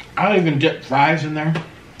 I don't even dip fries in there.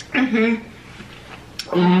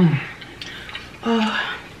 Oh,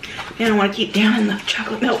 man, I want to keep down in the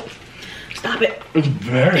chocolate milk. Stop it. It's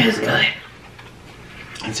very It's good.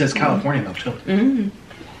 It says California milk too.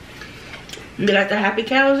 You like the Happy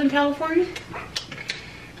Cows in California?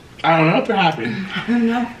 I don't know if they're happy. I don't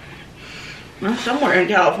know. Well, somewhere in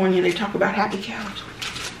California they talk about happy cows.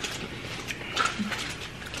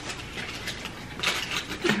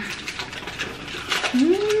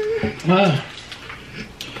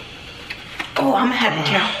 Oh, I'm a happy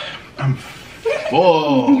cow. I'm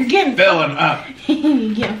full. You're getting filling up.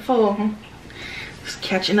 You're getting full. Just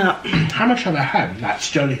catching up. How much have I had? Matt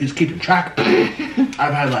Stonie, who's keeping track.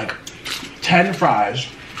 I've had like 10 fries.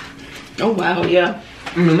 Oh wow, yeah.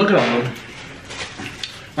 I mean, look at all of them.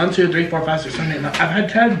 1, 2, 3, 4, 5, 6, 7, 8, 9. I've had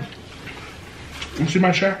 10. You see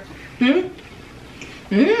my share? And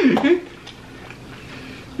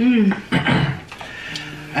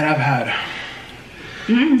I've had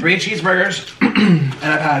 3 cheeseburgers. And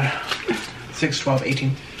I've had 6, 12,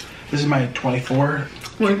 18. This is my 24.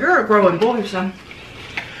 Well, you're a growing boy, son.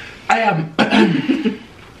 I am.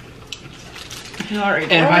 You're already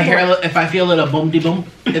And if I feel a little boom de boom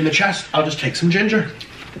in the chest, I'll just take some ginger.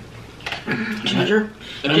 Ginger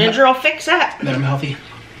will fix that. Then I'm healthy.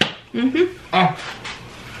 Oh.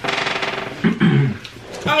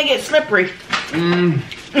 I get slippery.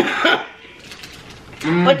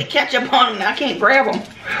 Put the ketchup on them and I can't grab them.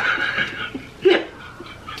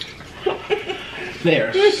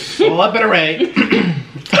 There. Slip it away.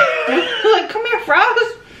 Like, come here,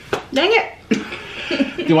 fries. Dang it.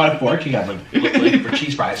 You want a fork? You got like for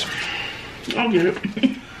cheese fries. I'll get it.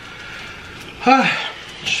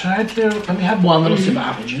 Should I do? Let me have one little sip of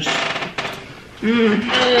apple juice.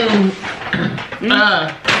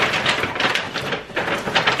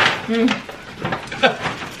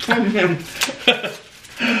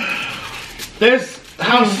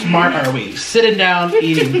 How smart are we? Sitting down,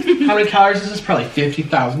 eating. How many calories is this? Probably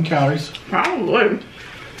 50,000 calories. Probably.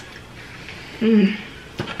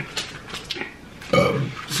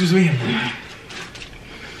 Excuse me.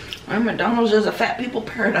 And McDonald's is a fat people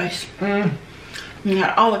paradise. You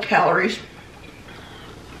got all the calories.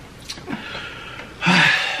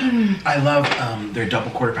 I love their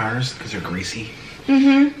double quarter pounders because they're greasy.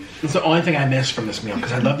 It's the only thing I miss from this meal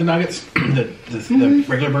because I love the nuggets. The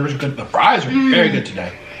regular burgers are good. The fries are very good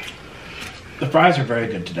today. The fries are very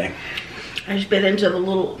good today. I just bit into the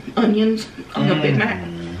little onions on the Big Mac.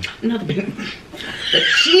 No, the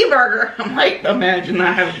cheeseburger. I'm like, imagine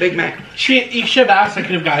I have a Big Mac. You should have asked. I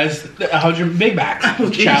could have got us 100 Big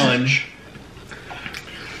Macs challenge.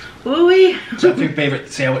 Ooh-wee. So that's your favorite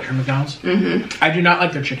sandwich from McDonald's? I do not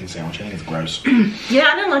like their chicken sandwich. I think it's gross. Yeah,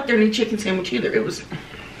 I didn't like their new chicken sandwich either. It was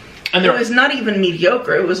not even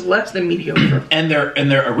mediocre. It was less than mediocre. And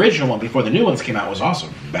their original one before the new ones came out was also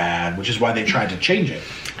bad, which is why they tried to change it.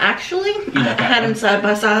 Actually, I had them side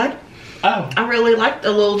by side. Oh. I really liked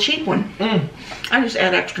the little cheap one. I just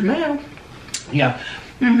add extra mayo. Yeah.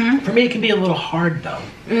 For me, it can be a little hard though.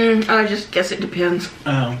 I just guess it depends.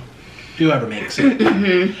 Oh. Whoever makes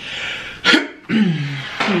it.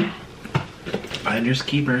 Finders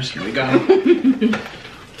keepers. Here we go.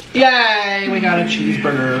 Yay! We got a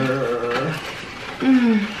cheeseburger.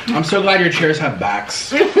 I'm so glad your chairs have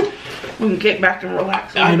backs. We can kick back and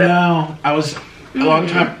relax a little bit. I know. I was a long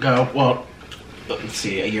time ago. Well, let's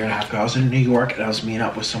see, a year and a half ago. I was in New York and I was meeting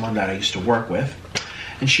up with someone that I used to work with.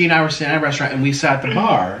 And she and I were sitting at a restaurant and we sat at the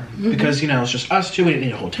bar because, you know, it's just us two. We didn't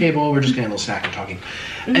need a whole table. We're just getting a little snack and talking.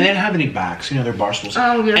 And they didn't have any backs, you know, they're bar stools.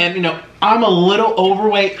 Oh, yeah. And, you know, I'm a little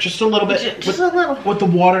overweight, just a little bit. Just a little. With the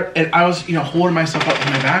water. And I was, you know, holding myself up with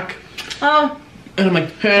my back. Oh. And I'm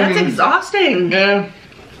like, That's exhausting. Yeah.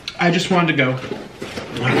 I just wanted to go.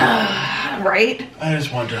 Right? I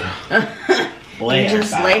just wanted to lay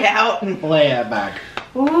it back. Lay out. And lay it back.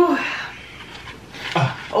 ooh.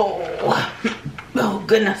 Oh,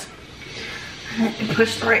 goodness.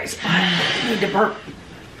 Push the right spot. I need to burp.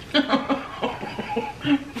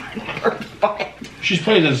 Burp spot. She's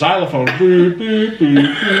playing the xylophone.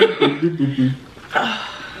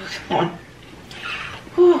 Come on.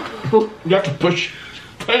 You have to push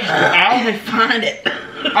out. I find it.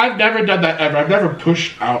 I've never done that ever. I've never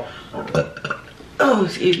pushed out. Oh,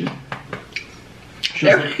 excuse me. She's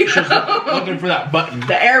looking for that button.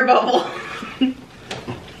 The air bubble.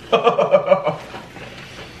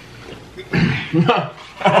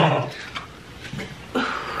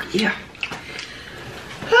 Yeah.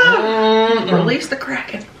 Release the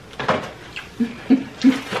Kraken.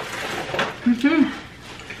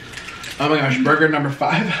 Oh my gosh, burger number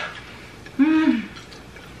 5.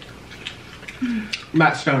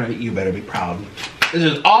 Matt Stonie, you better be proud. This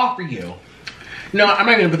is all for you. No, I'm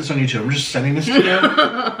not gonna put this on YouTube. I'm just sending this to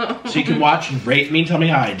you so you can watch and rate me. Tell me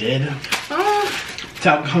how I did.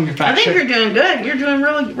 Tell Hungry Fat I think Chick. you're doing good. You're doing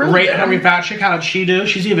really, really Rate good. Hungry Fat Chick. How did she do?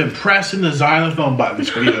 She's even pressing the xylophone buttons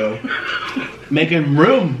for you, making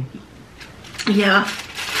room. Yeah,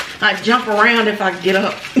 I jump around if I get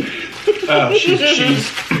up. Oh, she's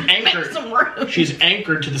Make anchored. some room. She's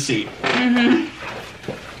anchored to the seat.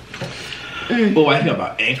 Oh, I feel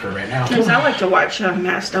about anchor right now. Because I like to watch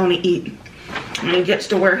Matt Stonie eat. When he gets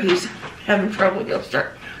to where he's having trouble, he'll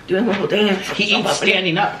start doing a little dance. He eats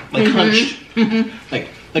standing up, like hunched, like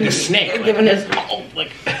a snake. Like, Giving his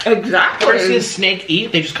like exactly. ever see a snake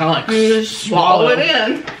eat? They just kind of like Just swallow it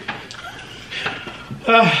in.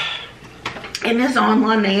 And his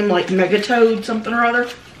online name, like Megatoad something or other.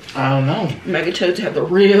 I don't know. Megatoads have the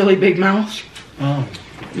really big mouths. Oh.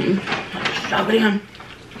 Shove it in.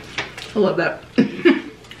 I love that.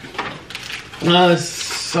 Oh, it's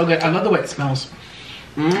so good. I love the way it smells.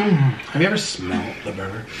 Have you ever smelled the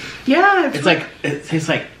burger? Yeah, It's like it tastes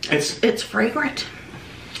like it's fragrant.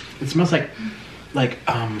 it smells like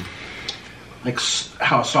how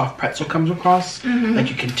a soft pretzel comes across. Like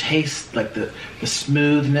you can taste like the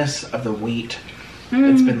smoothness of the wheat.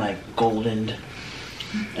 It's been like goldened.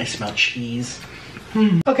 I smell cheese.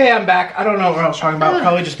 Okay, I'm back. I don't know what I was talking about.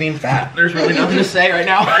 Probably just being fat. There's really nothing to say right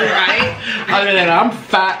now. Right? Other than I'm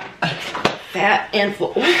fat. Fat and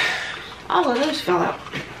full. Ooh, all of those fell out.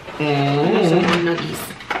 Some more nuggies.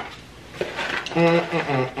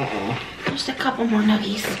 Just a couple more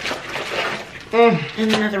nuggies.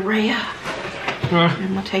 And another raya.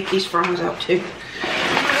 And we'll take these fries out too.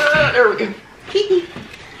 There we go.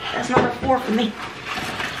 That's number 4 for me.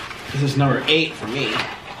 This is number 8 for me.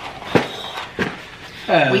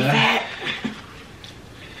 We fat.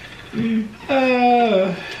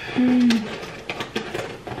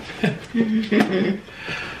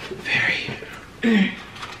 Very.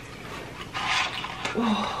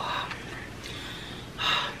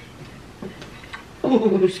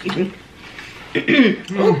 Oh, excuse me.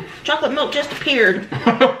 Oh, chocolate milk just appeared.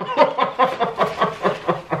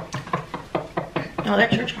 Oh,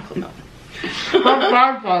 that's your chocolate milk.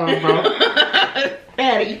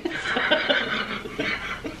 Addie.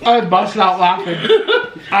 I bust out laughing.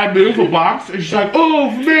 I move a box and she's like, oh,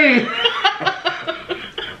 for me.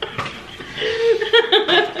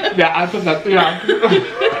 Yeah, I put that, yeah.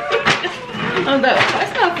 Oh,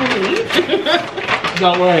 that's not for me.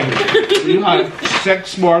 Don't worry. You have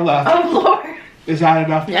 6 more left. Oh, Lord. Is that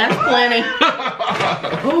enough? That's plenty.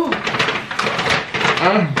 Ooh.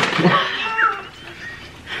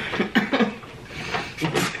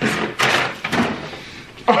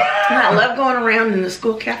 I love going around in the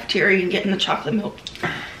school cafeteria and getting the chocolate milk.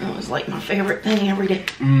 That was like my favorite thing every day.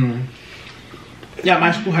 Yeah,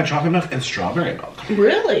 my school had chocolate milk and strawberry milk.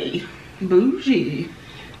 Really? Bougie.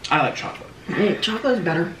 I like chocolate. Chocolate's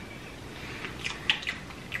better.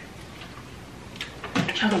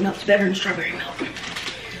 Chocolate milk's better than strawberry milk.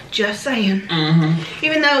 Just saying.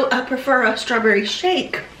 Even though I prefer a strawberry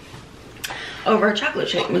shake over a chocolate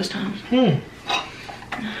shake most times.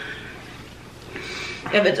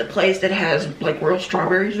 If it's a place that has like real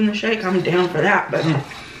strawberries in the shake, I'm down for that. But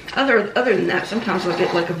other than that, sometimes I'll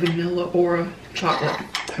get like a vanilla or a chocolate.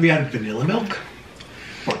 Have you had vanilla milk?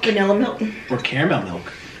 Vanilla milk. Or caramel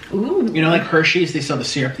milk? Ooh. You know, like Hershey's, they sell the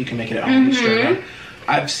syrup. You can make it at home.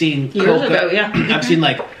 I've seen Years ago, yeah. I've seen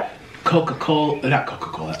like Coca-Cola, not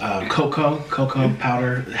Coca-Cola, cocoa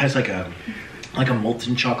powder. It has like a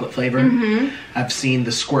molten chocolate flavor. I've seen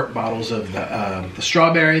the squirt bottles of the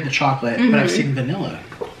strawberry, the chocolate, but I've seen vanilla.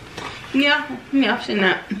 Yeah, I've seen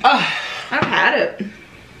that. I've had it.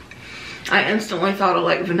 I instantly thought of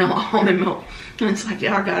like vanilla almond milk. And it's like,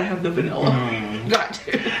 yeah, I gotta have the vanilla. Got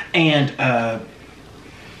to. And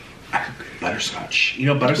butterscotch. You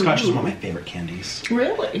know, butterscotch is one of my favorite candies.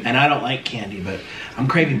 Really? And I don't like candy, but I'm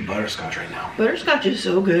craving butterscotch right now. Butterscotch is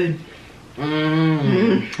so good.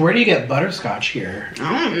 Where do you get butterscotch here?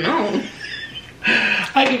 I don't know.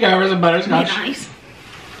 I could go for some butterscotch. Nice.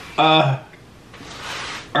 Or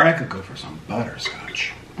I could go for some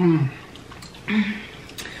butterscotch. Some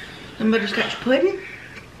butterscotch pudding?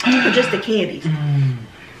 Or just the candies?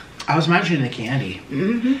 I was imagining the candy.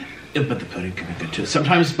 But the pudding could be good too.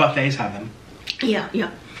 Sometimes buffets have them. Yeah.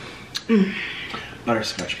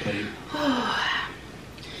 Butterscotch pudding.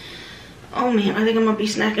 Oh man, I think I'm gonna be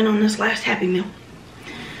snacking on this last Happy Meal.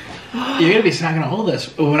 You're gonna be snacking on all this.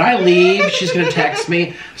 When I leave, she's gonna text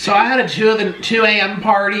me. So I had a 2 a.m.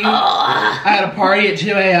 party. I had a party at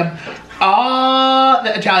 2 a.m. All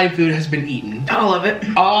the Italian food has been eaten. All of it.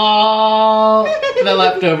 All the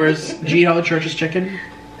leftovers. Did you eat all the church's chicken?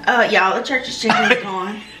 Yeah, all the church's chicken's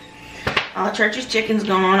gone. All the church's chicken's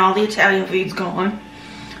gone. All the Italian food's gone.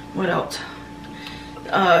 What else?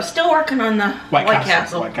 Still working on the White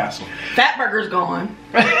Castle. White Castle. Fat Burger's gone.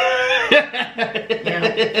 Yeah.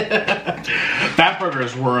 Fat Burger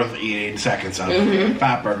is worth eating seconds of.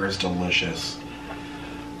 Fat Burger is delicious.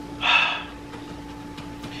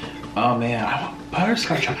 Oh man, I want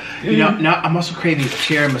butterscotch. You know, now I'm also craving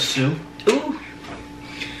tiramisu. Ooh.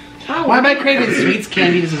 Oh, Why am I craving sweets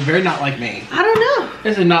candy? This is very not like me. I don't know.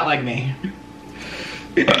 This is not like me.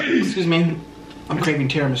 Excuse me. I'm craving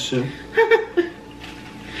tiramisu.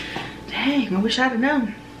 Dang, I wish I'd have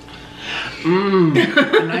known.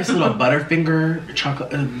 A nice little Butterfinger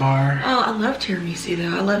chocolate bar. Oh, I love tiramisu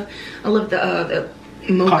though. I love the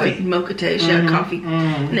mocha Coffee. mocha taste. Yeah, coffee.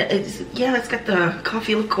 And it's got the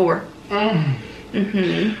coffee liqueur.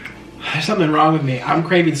 There's something wrong with me. I'm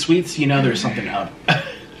craving sweets. You know, there's something up.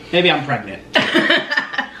 Maybe I'm pregnant.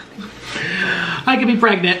 I could be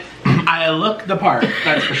pregnant. I look the part.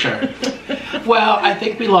 That's for sure. Well, I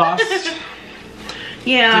think we lost.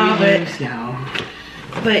 Yeah, Did we lose? Yeah.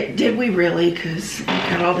 but did we really? Because we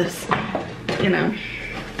got all this, you know,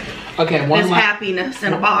 Okay, this happiness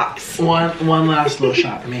in a box. one last little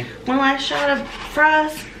shot for me. One last shot of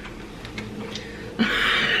fries.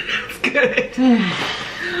 That's good.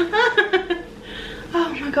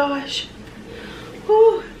 Oh my gosh.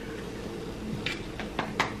 Whew.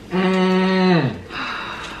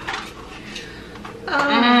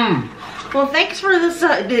 Well, thanks for this.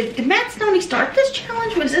 Did Matt Stonie start this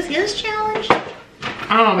challenge? Was this his challenge?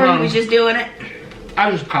 I don't Or know. he was just doing it? I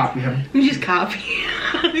just copy him. You just copy.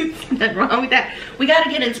 There's nothing wrong with that. We got to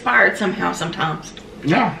get inspired somehow sometimes.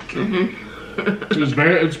 Yeah. It was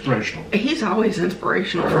very inspirational. He's always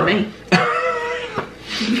inspirational for me.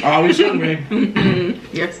 Always hungry.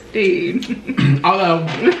 Yes, indeed. Although,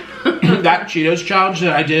 that Cheetos challenge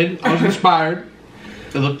that I did, I was inspired.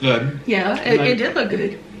 It looked good. Yeah, it did look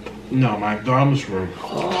good. No, my gums were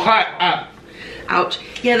cut up. Ouch.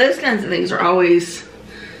 Yeah, those kinds of things are always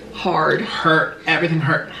hard. Hurt. Everything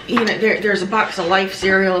hurt. You know, there's a box of Life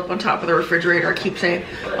cereal up on top of the refrigerator. I keep saying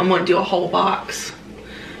I'm going to do a whole box.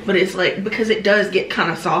 But it's like, because it does get kind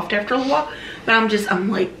of soft after a while. But I'm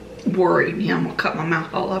like worried. Yeah, I'm going to cut my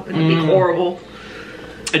mouth all up and it'd be horrible.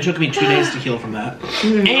 It took me 2 days to heal from that.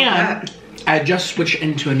 And I had just switched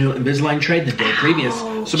into a new Invisalign tray the day previous.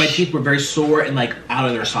 So my teeth were very sore and like out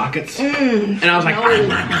of their sockets. And I was like,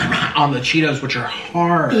 on the Cheetos, which are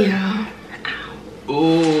hard. Yeah.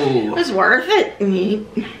 Ooh. It was worth it.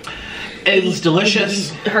 It was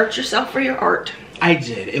delicious. You hurt yourself for your art. I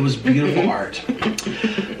did. It was beautiful art.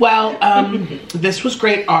 Well, this was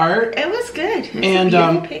great art. It was good. It's And a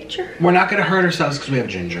beautiful picture. we're not going to hurt ourselves because we have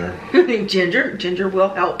ginger. Ginger will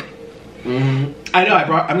help. I know.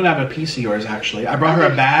 I'm gonna have a piece of yours actually. I brought her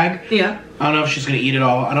a bag. Yeah. I don't know if she's gonna eat it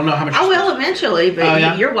all. I don't know how much. I will eventually, but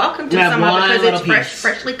yeah? you're welcome to Yeah, some of it one because it's little piece.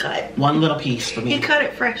 freshly cut. One little piece for me. You cut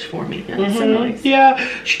it fresh for me. That's so nice. Yeah.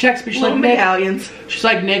 She texted me. She's Little like, Nick. medallions. She's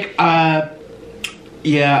like, Nick.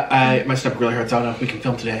 Yeah, my stomach really hurts. I don't know if we can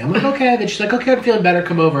film today. I'm like, okay. Then she's like, okay, I'm feeling better.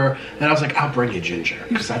 Come over. And I was like, I'll bring you ginger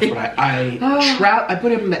because that's what I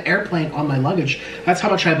put him in the airplane on my luggage. That's how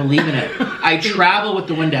much I believe in it. I travel with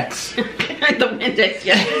the Windex. The Windex,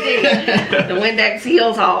 yes indeed. The Windex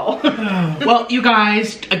heals all. Well, you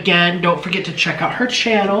guys, again, don't forget to check out her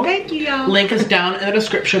channel. Thank you, y'all. Link is down in the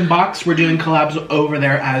description box. We're doing collabs over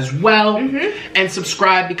there as well. And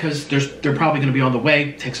subscribe because they're probably going to be on the way.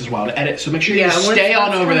 It takes us a while to edit, so make sure you stay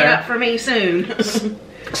on over there. Up for me soon.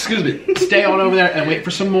 Excuse me. Stay on over there and wait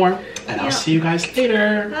for some more. And I'll see you guys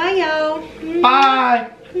later. Bye, y'all. Bye.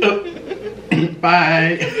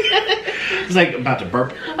 Bye. It's like about to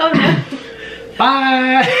burp. Oh no.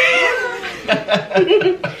 Bye.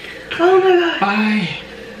 Oh my god. Bye.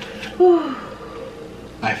 Whew.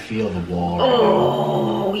 I feel the wall.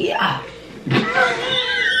 Oh yeah.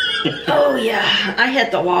 Oh yeah. I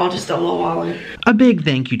hit the wall just a little while ago. A big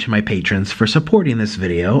thank you to my patrons for supporting this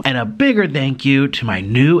video, and a bigger thank you to my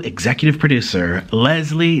new executive producer,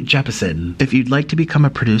 Leslie Jeppesen. If you'd like to become a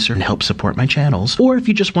producer and help support my channels, or if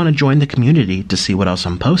you just want to join the community to see what else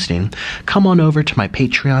I'm posting, come on over to my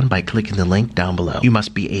Patreon by clicking the link down below. You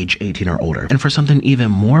must be age 18 or older. And for something even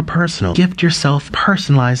more personal, gift yourself a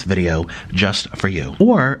personalized video just for you.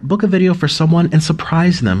 Or book a video for someone and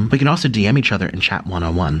surprise them. We can also DM each other and chat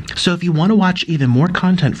one-on-one. So if you want to watch even more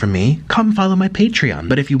content from me, come follow my Patreon.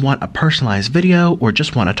 But if you want a personalized video or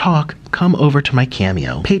just want to talk, come over to my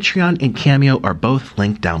Cameo. Patreon and Cameo are both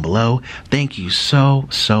linked down below. Thank you so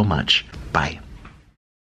much. Bye.